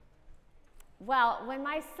Well, when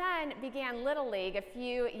my son began Little League a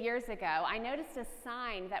few years ago, I noticed a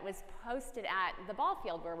sign that was posted at the ball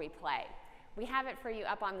field where we play. We have it for you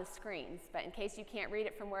up on the screens, but in case you can't read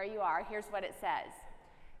it from where you are, here's what it says.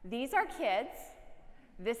 These are kids.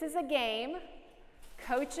 This is a game.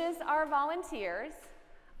 Coaches are volunteers.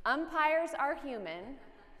 Umpires are human.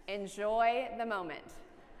 Enjoy the moment.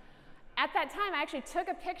 At that time, I actually took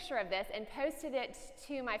a picture of this and posted it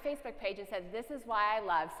to my Facebook page and said, "This is why I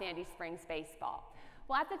love Sandy Springs baseball."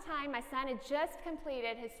 Well, at the time, my son had just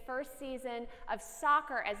completed his first season of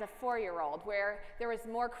soccer as a 4-year-old, where there was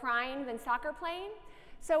more crying than soccer playing.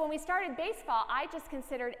 So when we started baseball, I just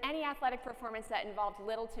considered any athletic performance that involved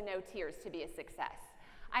little to no tears to be a success.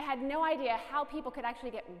 I had no idea how people could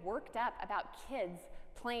actually get worked up about kids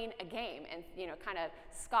playing a game and, kind of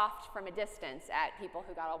scoffed from a distance at people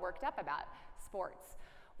who got all worked up about sports.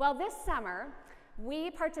 Well, this summer,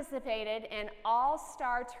 we participated in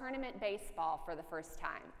all-star tournament baseball for the first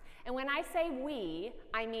time. And when I say we,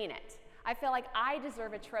 I mean it. I feel like I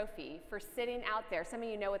deserve a trophy for sitting out there. Some of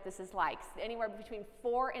you know what this is like. Anywhere between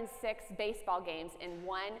 4 and 6 baseball games in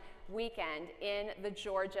one weekend in the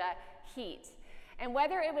Georgia heat. And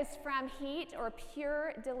whether it was from heat or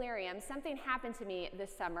pure delirium, something happened to me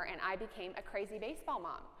this summer and I became a crazy baseball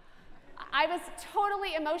mom. I was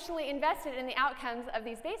totally emotionally invested in the outcomes of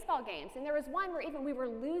these baseball games. And there was one where even we were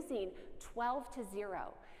losing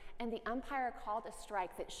 12-0. And the umpire called a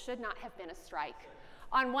strike that should not have been a strike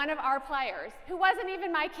on one of our players, who wasn't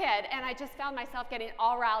even my kid. And I just found myself getting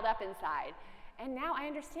all riled up inside. And now I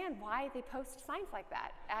understand why they post signs like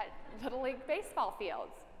that at Little League baseball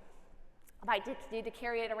fields. I did need to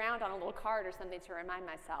carry it around on a little card or something to remind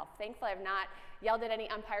myself. Thankfully, I've not yelled at any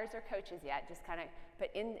umpires or coaches yet, just kind of, but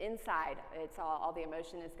inside, it's all the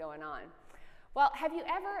emotion is going on. Well, have you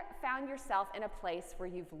ever found yourself in a place where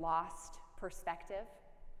you've lost perspective?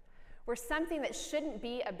 Where something that shouldn't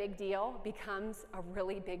be a big deal becomes a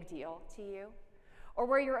really big deal to you? Or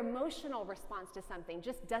where your emotional response to something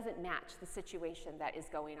just doesn't match the situation that is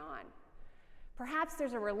going on? Perhaps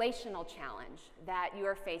there's a relational challenge that you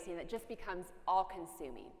are facing that just becomes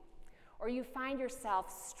all-consuming. Or you find yourself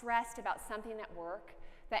stressed about something at work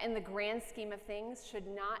that in the grand scheme of things should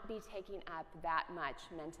not be taking up that much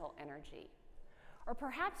mental energy. Or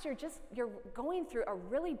perhaps you're going through a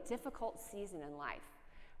really difficult season in life,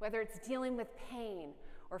 whether it's dealing with pain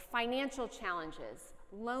or financial challenges,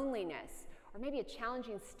 loneliness, or maybe a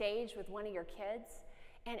challenging stage with one of your kids.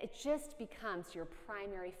 And it just becomes your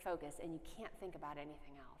primary focus and you can't think about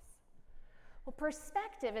anything else. Well,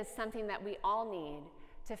 perspective is something that we all need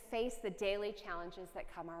to face the daily challenges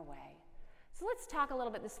that come our way. So let's talk a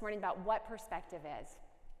little bit this morning about what perspective is.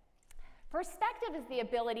 Perspective is the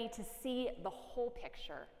ability to see the whole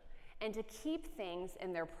picture and to keep things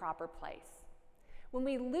in their proper place. When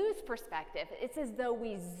we lose perspective, it's as though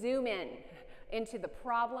we zoom in into the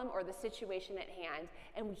problem or the situation at hand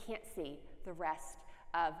and we can't see the rest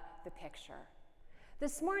of the picture.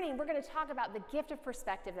 This morning, we're going to talk about the gift of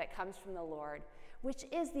perspective that comes from the Lord, which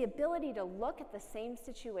is the ability to look at the same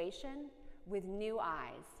situation with new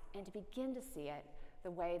eyes and to begin to see it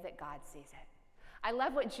the way that God sees it. I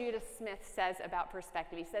love what Judah Smith says about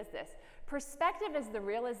perspective. He says this: perspective is the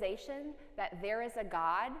realization that there is a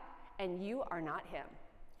God and you are not him.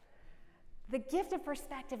 The gift of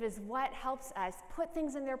perspective is what helps us put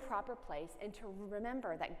things in their proper place and to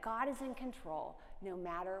remember that God is in control no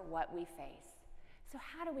matter what we face. So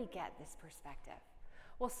how do we get this perspective?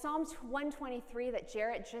 Well, Psalms 123 that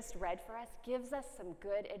Jarrett just read for us gives us some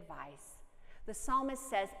good advice. The psalmist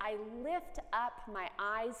says, "I lift up my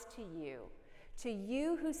eyes to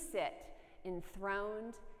you who sit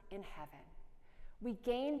enthroned in heaven." We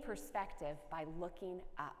gain perspective by looking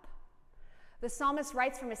up. The psalmist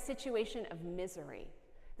writes from a situation of misery.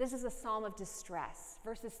 This is a psalm of distress.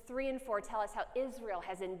 Verses 3 and 4 tell us how Israel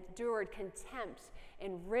has endured contempt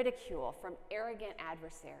and ridicule from arrogant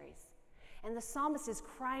adversaries. And the psalmist is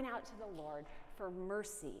crying out to the Lord for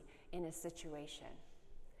mercy in his situation.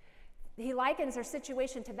 He likens their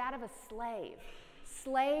situation to that of a slave.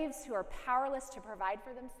 Slaves who are powerless to provide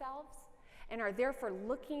for themselves and are therefore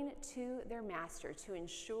looking to their master to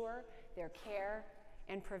ensure their care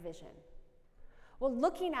and provision. Well,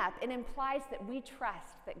 looking up, it implies that we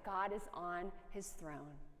trust that God is on his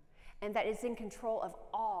throne and that is in control of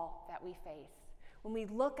all that we face. When we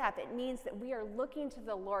look up, it means that we are looking to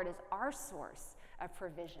the Lord as our source of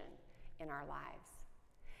provision in our lives.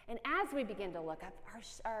 And as we begin to look up,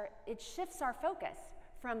 it shifts our focus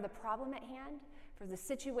from the problem at hand, from the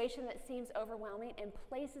situation that seems overwhelming, and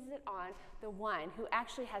places it on the one who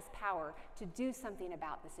actually has power to do something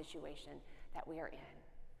about the situation that we are in.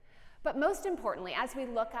 But most importantly, as we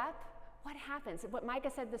look up, what happens? What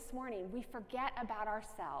Micah said this morning, we forget about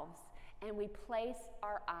ourselves and we place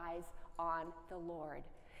our eyes on the Lord.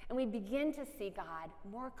 And we begin to see God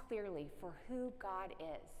more clearly for who God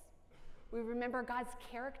is. We remember God's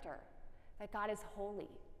character, that God is holy,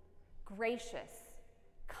 gracious,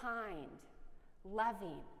 kind,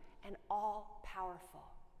 loving, and all-powerful.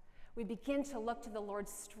 We begin to look to the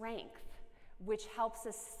Lord's strength, which helps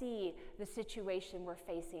us see the situation we're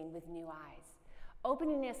facing with new eyes,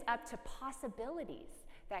 opening us up to possibilities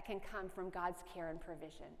that can come from God's care and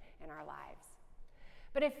provision in our lives.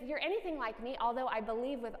 But if you're anything like me, although I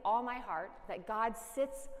believe with all my heart that God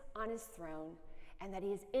sits on his throne and that he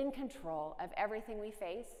is in control of everything we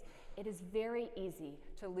face, it is very easy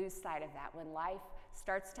to lose sight of that when life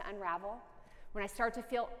starts to unravel, when I start to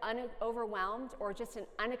feel overwhelmed, or just an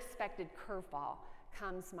unexpected curveball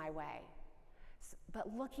comes my way.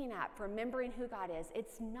 But looking up, remembering who God is,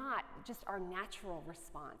 it's not just our natural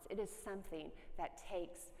response. It is something that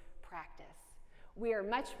takes practice. We are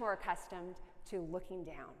much more accustomed to looking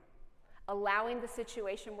down, allowing the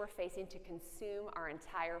situation we're facing to consume our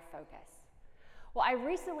entire focus. Well, I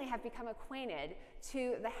recently have become acquainted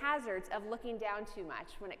to the hazards of looking down too much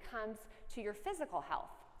when it comes to your physical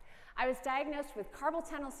health. I was diagnosed with carpal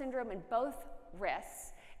tunnel syndrome in both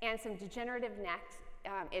wrists and some degenerative neck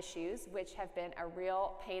issues, which have been a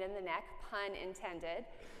real pain in the neck, pun intended.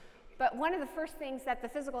 But one of the first things that the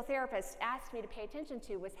physical therapist asked me to pay attention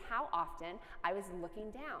to was how often I was looking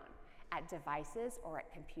down at devices or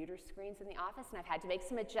at computer screens in the office, and I've had to make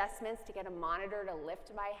some adjustments to get a monitor to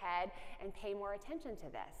lift my head and pay more attention to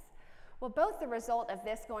this. Well, both the result of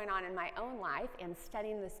this going on in my own life and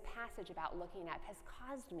studying this passage about looking up has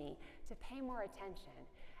caused me to pay more attention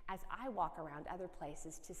as I walk around other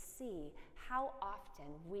places to see how often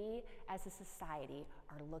we as a society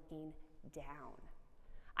are looking down.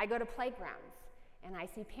 I go to playgrounds and I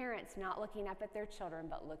see parents not looking up at their children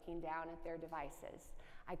but looking down at their devices.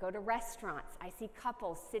 I go to restaurants, I see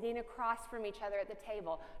couples sitting across from each other at the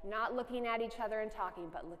table, not looking at each other and talking,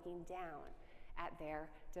 but looking down at their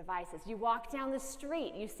devices. You walk down the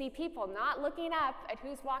street, you see people not looking up at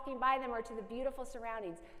who's walking by them or to the beautiful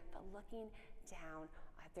surroundings, but looking down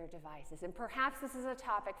at their devices. And perhaps this is a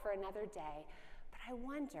topic for another day, but I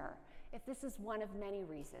wonder if this is one of many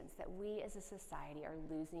reasons that we as a society are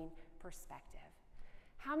losing perspective.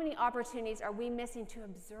 How many opportunities are we missing to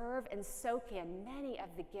observe and soak in many of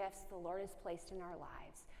the gifts the Lord has placed in our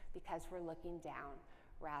lives because we're looking down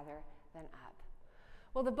rather than up?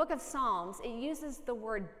 Well, the book of Psalms, it uses the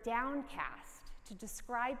word downcast to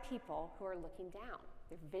describe people who are looking down.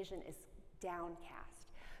 Their vision is downcast.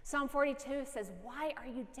 Psalm 42 says, "Why are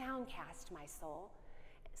you downcast, my soul?"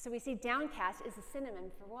 So we see downcast is a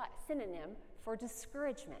synonym for what? Synonym for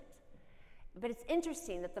discouragement. But it's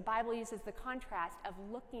interesting that the Bible uses the contrast of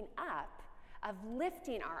looking up, of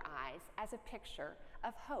lifting our eyes as a picture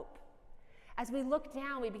of hope. As we look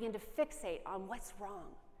down, we begin to fixate on what's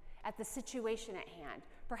wrong, at the situation at hand,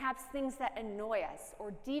 perhaps things that annoy us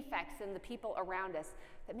or defects in the people around us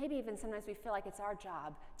that maybe even sometimes we feel like it's our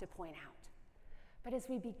job to point out. But as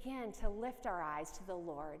we begin to lift our eyes to the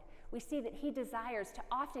Lord, we see that he desires to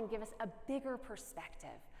often give us a bigger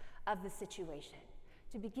perspective of the situation,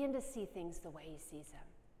 to begin to see things the way he sees them.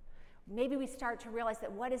 Maybe we start to realize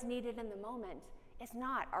that what is needed in the moment is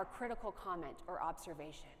not our critical comment or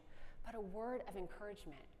observation, but a word of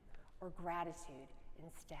encouragement or gratitude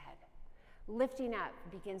instead. Lifting up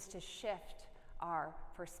begins to shift our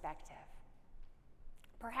perspective.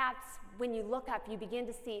 Perhaps when you look up, you begin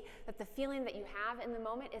to see that the feeling that you have in the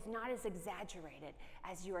moment is not as exaggerated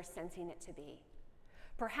as you are sensing it to be.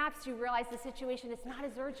 Perhaps you realize the situation is not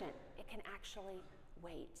as urgent. It can actually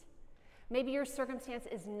wait. Maybe your circumstance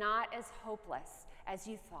is not as hopeless as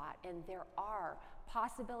you thought, and there are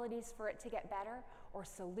possibilities for it to get better or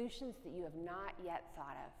solutions that you have not yet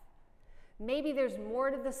thought of. Maybe there's more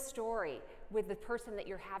to the story with the person that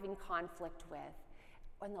you're having conflict with,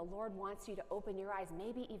 and the Lord wants you to open your eyes,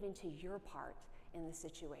 maybe even to your part in the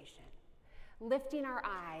situation. Lifting our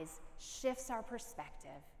eyes shifts our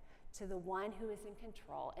perspective to the one who is in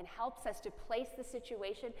control and helps us to place the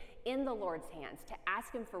situation in the Lord's hands, to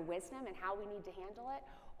ask him for wisdom and how we need to handle it,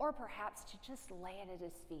 or perhaps to just lay it at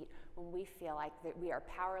his feet when we feel like that we are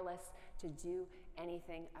powerless to do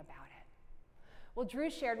anything about it. Well, Drew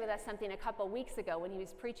shared with us something a couple weeks ago when he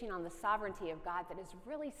was preaching on the sovereignty of God that has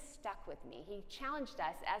really stuck with me. He challenged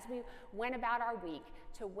us as we went about our week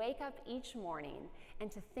to wake up each morning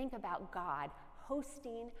and to think about God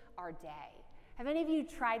hosting our day. Have any of you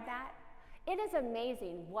tried that? It is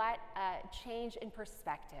amazing what a change in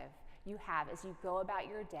perspective you have as you go about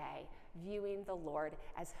your day, viewing the Lord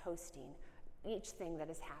as hosting each thing that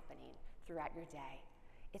is happening, throughout your day.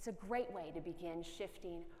 It's a great way to begin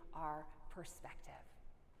shifting our perspective.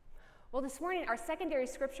 Well, this morning, our secondary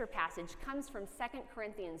scripture passage comes from 2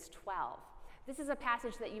 Corinthians 12. This is a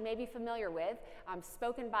passage that you may be familiar with,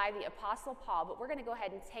 spoken by the Apostle Paul, but we're going to go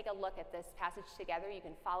ahead and take a look at this passage together. You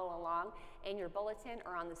can follow along in your bulletin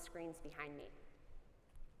or on the screens behind me.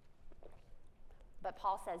 But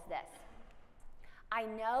Paul says this, I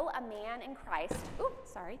know a man in Christ,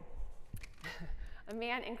 a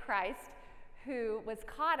man in Christ who was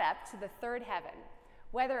caught up to the third heaven.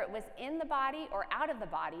 Whether it was in the body or out of the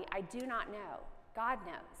body, I do not know. God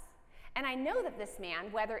knows. And I know that this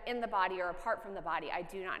man, whether in the body or apart from the body, I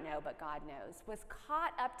do not know, but God knows, was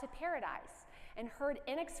caught up to paradise and heard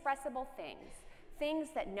inexpressible things, things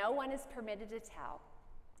that no one is permitted to tell.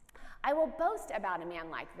 I will boast about a man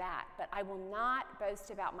like that, but I will not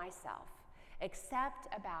boast about myself,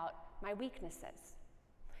 except about my weaknesses.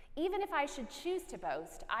 Even if I should choose to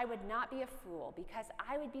boast, I would not be a fool, because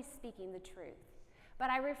I would be speaking the truth. But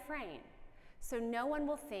I refrain, so no one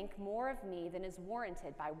will think more of me than is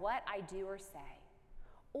warranted by what I do or say,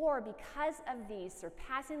 or because of these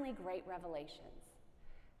surpassingly great revelations.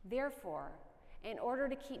 Therefore, in order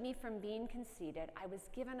to keep me from being conceited, I was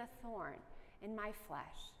given a thorn in my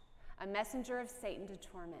flesh, a messenger of Satan to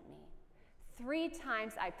torment me. 3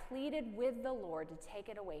 times I pleaded with the Lord to take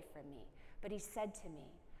it away from me, but he said to me,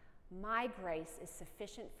 my grace is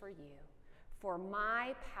sufficient for you, for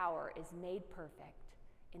my power is made perfect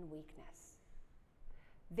in weakness.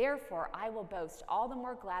 Therefore, I will boast all the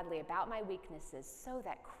more gladly about my weaknesses, so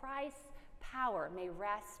that Christ's power may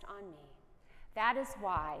rest on me. That is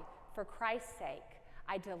why, for Christ's sake,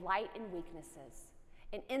 I delight in weaknesses,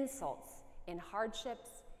 in insults, in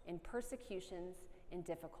hardships, in persecutions, in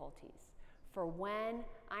difficulties. For when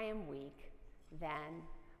I am weak, then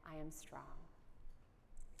I am strong.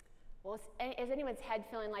 Well, is anyone's head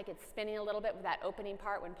feeling like it's spinning a little bit with that opening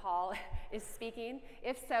part when Paul is speaking?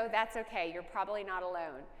 If so, that's okay. You're probably not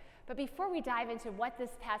alone. But before we dive into what this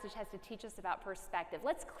passage has to teach us about perspective,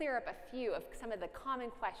 let's clear up a few of some of the common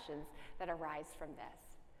questions that arise from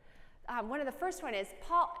this. One of the first one is,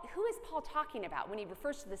 who is Paul talking about when he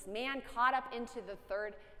refers to this man caught up into the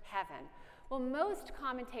third heaven? Well, most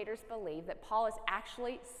commentators believe that Paul is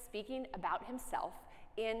actually speaking about himself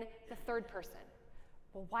in the third person.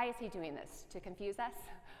 Well, why is he doing this? To confuse us?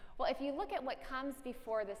 Well, if you look at what comes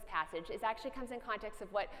before this passage, it actually comes in context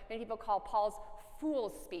of what many people call Paul's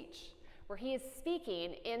fool's speech, where he is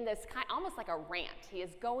speaking in this kind, almost like a rant. He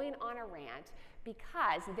is going on a rant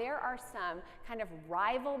because there are some kind of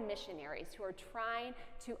rival missionaries who are trying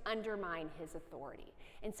to undermine his authority.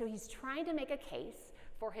 And so he's trying to make a case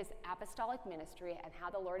for his apostolic ministry and how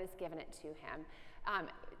the Lord has given it to him,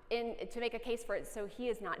 to make a case for it so he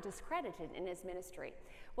is not discredited in his ministry.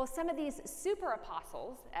 Well, some of these super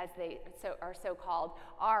apostles, as they are so called,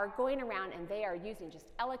 are going around and they are using just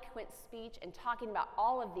eloquent speech and talking about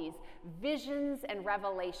all of these visions and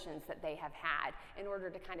revelations that they have had in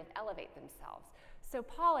order to kind of elevate themselves. So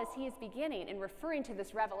Paul, as he is beginning and referring to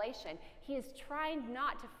this revelation, he is trying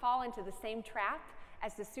not to fall into the same trap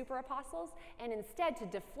as the super apostles, and instead to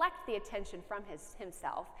deflect the attention from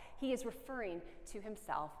himself, he is referring to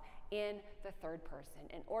himself in the third person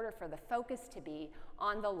in order for the focus to be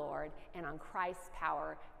on the Lord and on Christ's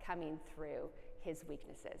power coming through his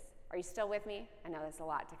weaknesses. Are you still with me? I know that's a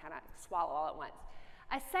lot to kind of swallow all at once.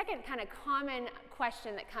 A second kind of common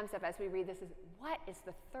question that comes up as we read this is, what is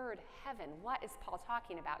the third heaven? What is Paul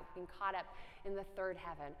talking about, being caught up in the third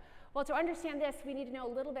heaven? Well, to understand this, we need to know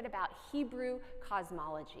a little bit about Hebrew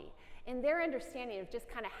cosmology. In their understanding of just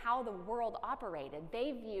kind of how the world operated,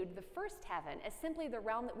 they viewed the first heaven as simply the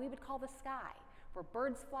realm that we would call the sky, where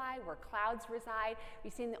birds fly, where clouds reside. We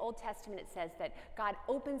see in the Old Testament it says that God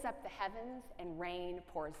opens up the heavens and rain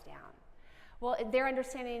pours down. Well, their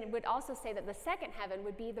understanding would also say that the second heaven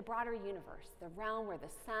would be the broader universe, the realm where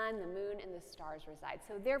the sun, the moon, and the stars reside.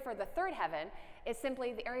 So therefore, the third heaven is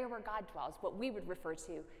simply the area where God dwells, what we would refer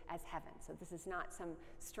to as heaven. So this is not some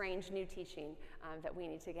strange new teaching that we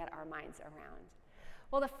need to get our minds around.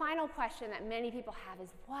 Well, the final question that many people have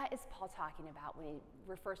is, what is Paul talking about when he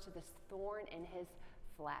refers to this thorn in his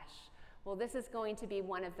flesh? Well, this is going to be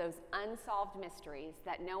one of those unsolved mysteries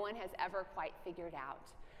that no one has ever quite figured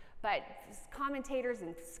out. But commentators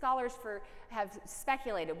and scholars have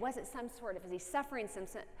speculated, was it some sort of, is he suffering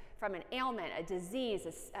from an ailment, a disease,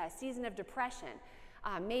 a season of depression?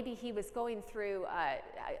 Maybe he was going through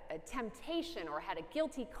a temptation or had a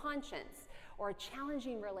guilty conscience or a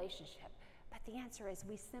challenging relationship. But the answer is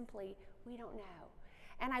we don't know.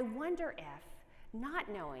 And I wonder if not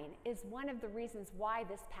knowing is one of the reasons why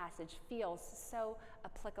this passage feels so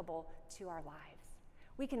applicable to our lives.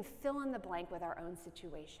 We can fill in the blank with our own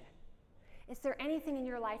situation. Is there anything in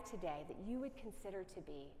your life today that you would consider to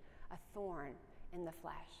be a thorn in the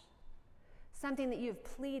flesh? Something that you've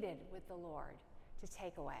pleaded with the Lord to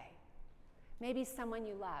take away? Maybe someone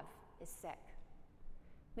you love is sick.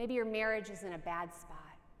 Maybe your marriage is in a bad spot.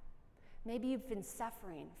 Maybe you've been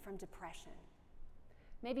suffering from depression.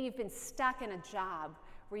 Maybe you've been stuck in a job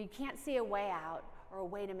where you can't see a way out or a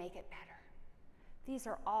way to make it better. These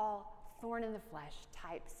are all thorn in the flesh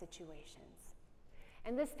type situations.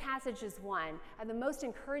 And this passage is one of the most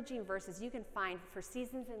encouraging verses you can find for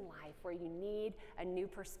seasons in life where you need a new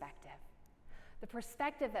perspective. The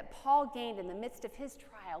perspective that Paul gained in the midst of his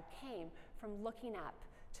trial came from looking up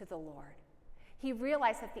to the Lord. He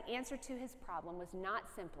realized that the answer to his problem was not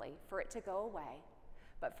simply for it to go away,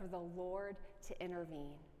 but for the Lord to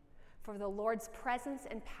intervene, for the Lord's presence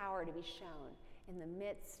and power to be shown in the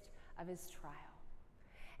midst of his trial.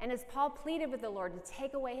 And as Paul pleaded with the Lord to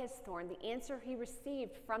take away his thorn, the answer he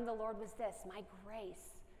received from the Lord was this: my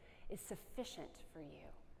grace is sufficient for you.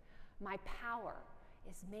 My power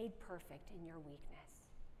is made perfect in your weakness.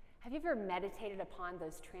 Have you ever meditated upon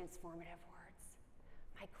those transformative words?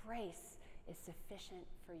 My grace is sufficient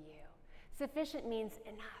for you. Sufficient means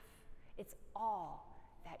enough. It's all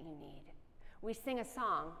that you need. We sing a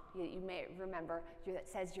song, you may remember, that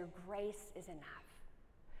says, your grace is enough.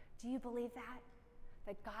 Do you believe that?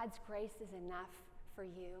 That God's grace is enough for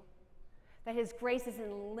you? That his grace is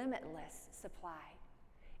in limitless supply.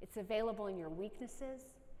 It's available in your weaknesses,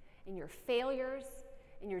 in your failures,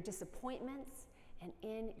 in your disappointments, and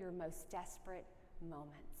in your most desperate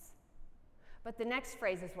moments. But the next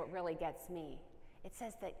phrase is what really gets me. It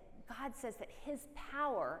says that God says that his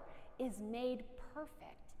power is made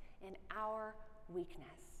perfect in our weakness.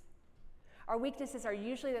 Our weaknesses are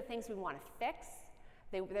usually the things we want to fix.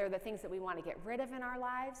 They're the things that we want to get rid of in our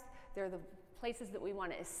lives. They're the places that we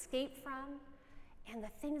want to escape from. And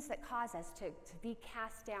the things that cause us to be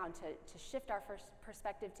cast down, to shift our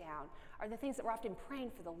perspective down, are the things that we're often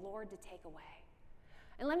praying for the Lord to take away.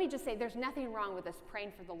 And let me just say, there's nothing wrong with us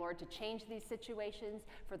praying for the Lord to change these situations,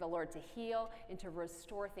 for the Lord to heal, and to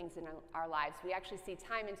restore things in our lives. We actually see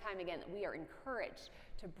time and time again that we are encouraged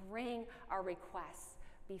to bring our requests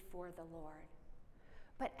before the Lord.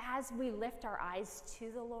 But as we lift our eyes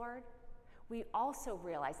to the Lord, we also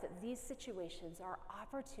realize that these situations are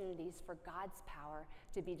opportunities for God's power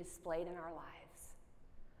to be displayed in our lives.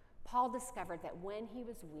 Paul discovered that when he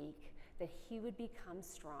was weak, that he would become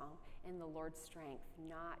strong in the Lord's strength,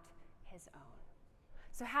 not his own.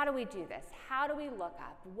 So how do we do this? How do we look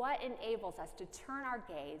up? What enables us to turn our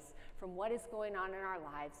gaze from what is going on in our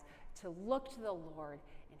lives to look to the Lord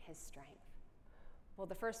in his strength? Well,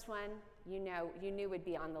 the first one you knew would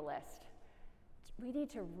be on the list. We need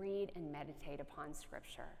to read and meditate upon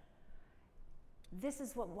Scripture. This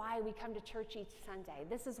is why we come to church each Sunday.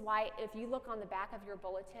 This is why, if you look on the back of your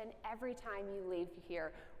bulletin, every time you leave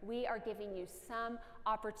here, we are giving you some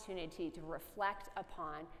opportunity to reflect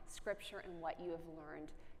upon Scripture and what you have learned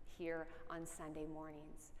here on Sunday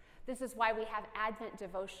mornings. This is why we have Advent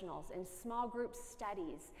devotionals and small group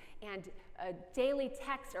studies and a daily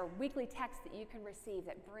text or weekly text that you can receive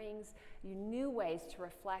that brings you new ways to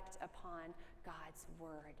reflect upon God's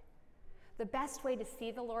Word. The best way to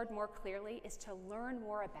see the Lord more clearly is to learn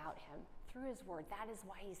more about him through his Word. That is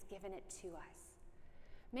why he's given it to us.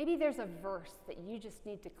 Maybe there's a verse that you just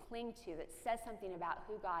need to cling to that says something about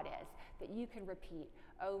who God is, that you can repeat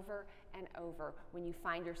over and over when you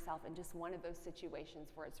find yourself in just one of those situations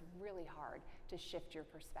where it's really hard to shift your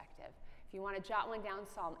perspective. If you want to jot one down,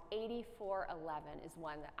 Psalm 84:11 is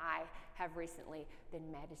one that I have recently been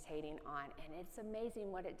meditating on, and it's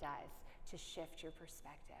amazing what it does to shift your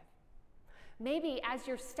perspective. Maybe as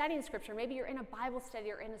you're studying Scripture, maybe you're in a Bible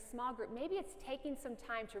study or in a small group, maybe it's taking some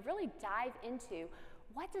time to really dive into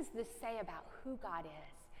what does this say about who God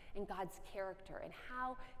is and God's character, and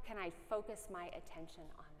how can I focus my attention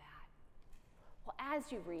on that? Well,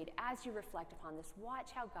 as you read, as you reflect upon this,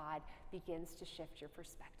 watch how God begins to shift your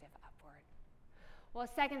perspective upward. Well,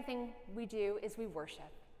 a second thing we do is we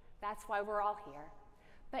worship. That's why we're all here.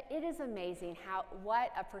 But it is amazing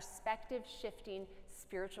what a perspective-shifting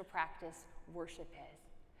spiritual practice worship is.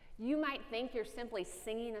 You might think you're simply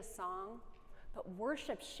singing a song, but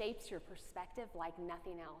worship shapes your perspective like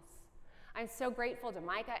nothing else. I'm so grateful to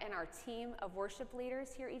Micah and our team of worship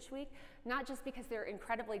leaders here each week, not just because they're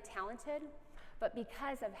incredibly talented, but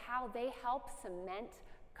because of how they help cement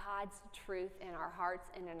God's truth in our hearts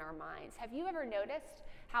and in our minds. Have you ever noticed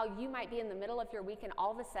how you might be in the middle of your week and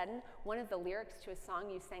all of a sudden one of the lyrics to a song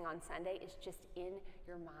you sang on Sunday is just in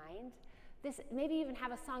your mind? Maybe even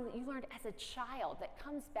have a song that you learned as a child that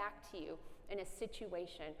comes back to you in a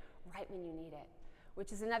situation right when you need it,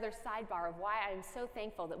 which is another sidebar of why I'm so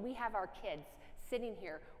thankful that we have our kids sitting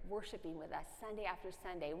here worshiping with us Sunday after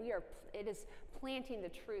Sunday. It is planting the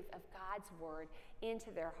truth of God's word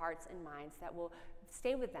into their hearts and minds that will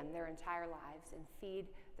stay with them their entire lives and feed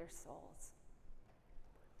their souls.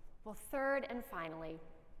 Well, third and finally,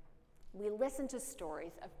 we listen to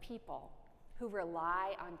stories of people who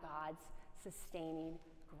rely on God's sustaining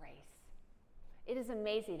grace. It is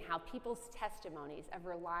amazing how people's testimonies of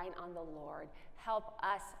relying on the Lord help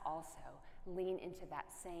us also lean into that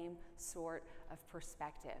same sort of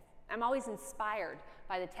perspective. I'm always inspired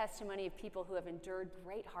by the testimony of people who have endured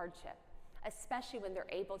great hardship, especially when they're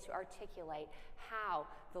able to articulate how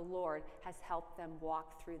the Lord has helped them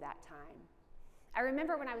walk through that time. I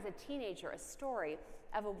remember when I was a teenager, a story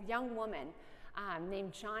of a young woman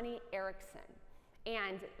named Johnny Erickson.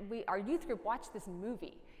 And our youth group watched this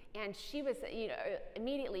movie. And she was,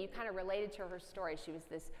 immediately you kind of related to her story. She was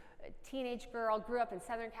this teenage girl, grew up in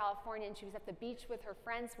Southern California, and she was at the beach with her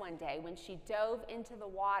friends one day when she dove into the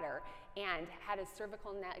water and had a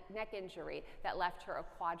cervical neck injury that left her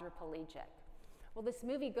a quadriplegic. Well, this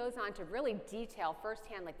movie goes on to really detail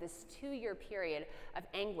firsthand like this 2-year period of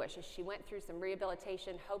anguish as she went through some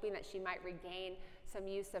rehabilitation, hoping that she might regain some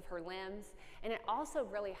use of her limbs. And it also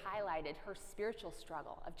really highlighted her spiritual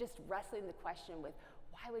struggle of just wrestling the question with,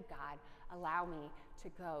 why would God allow me to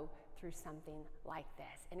go through something like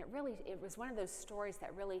this? And it was one of those stories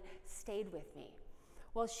that really stayed with me.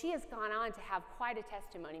 Well, she has gone on to have quite a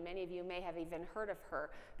testimony. Many of you may have even heard of her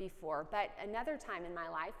before. But another time in my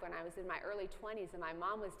life, when I was in my early 20s and my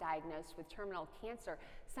mom was diagnosed with terminal cancer,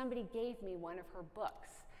 somebody gave me one of her books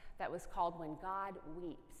that was called When God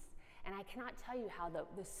Weeps. And I cannot tell you how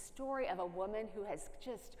the story of a woman who has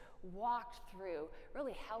just walked through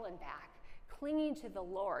really hell and back, clinging to the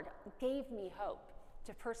Lord, gave me hope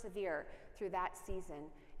to persevere through that season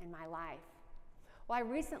in my life. Well, I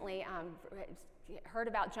recently heard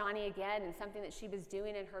about Johnny again and something that she was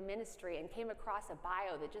doing in her ministry, and came across a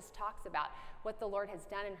bio that just talks about what the Lord has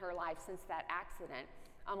done in her life since that accident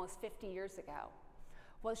almost 50 years ago.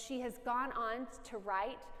 Well, she has gone on to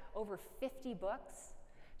write over 50 books.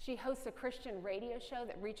 She hosts a Christian radio show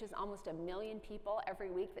that reaches almost 1 million people every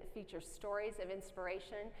week that features stories of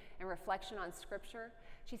inspiration and reflection on Scripture.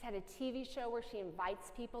 She's had a TV show where she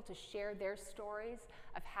invites people to share their stories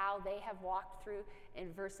of how they have walked through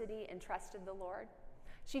adversity and trusted the Lord.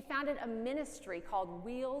 She founded a ministry called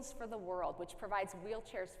Wheels for the World, which provides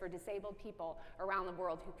wheelchairs for disabled people around the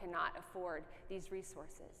world who cannot afford these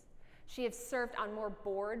resources. She has served on more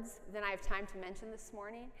boards than I have time to mention this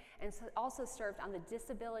morning, and also served on the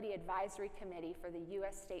Disability Advisory Committee for the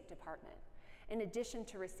U.S. State Department, in addition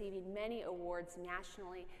to receiving many awards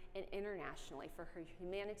nationally and internationally for her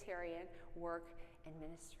humanitarian work and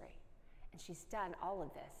ministry. And she's done all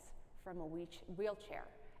of this from a wheelchair,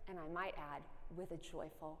 and I might add, with a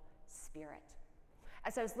joyful spirit.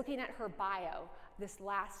 As I was looking at her bio, this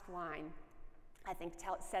last line, I think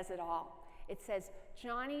says it all. It says,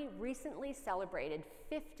 Johnny recently celebrated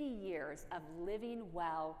 50 years of living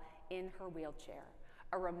well in her wheelchair,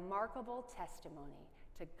 a remarkable testimony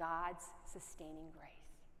to God's sustaining grace.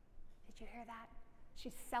 Did you hear that?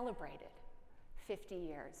 She celebrated 50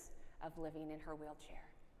 years of living in her wheelchair.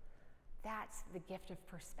 That's the gift of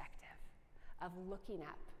perspective, of looking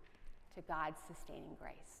up to God's sustaining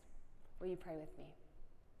grace. Will you pray with me?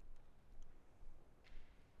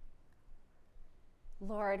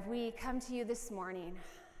 Lord, we come to you this morning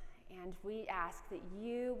and we ask that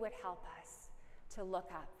you would help us to look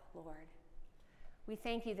up, Lord. We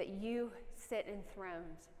thank you that you sit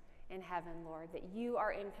enthroned in heaven, Lord, that you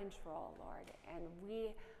are in control, Lord, and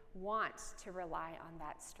we want to rely on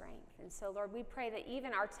that strength. And so, Lord, we pray that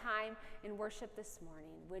even our time in worship this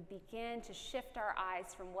morning would begin to shift our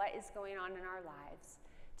eyes from what is going on in our lives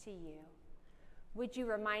to you. Would you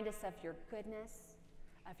remind us of your goodness,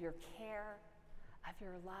 of your care, of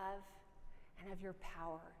your love, and of your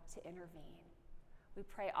power to intervene. We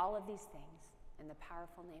pray all of these things in the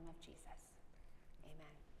powerful name of Jesus.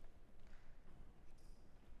 Amen.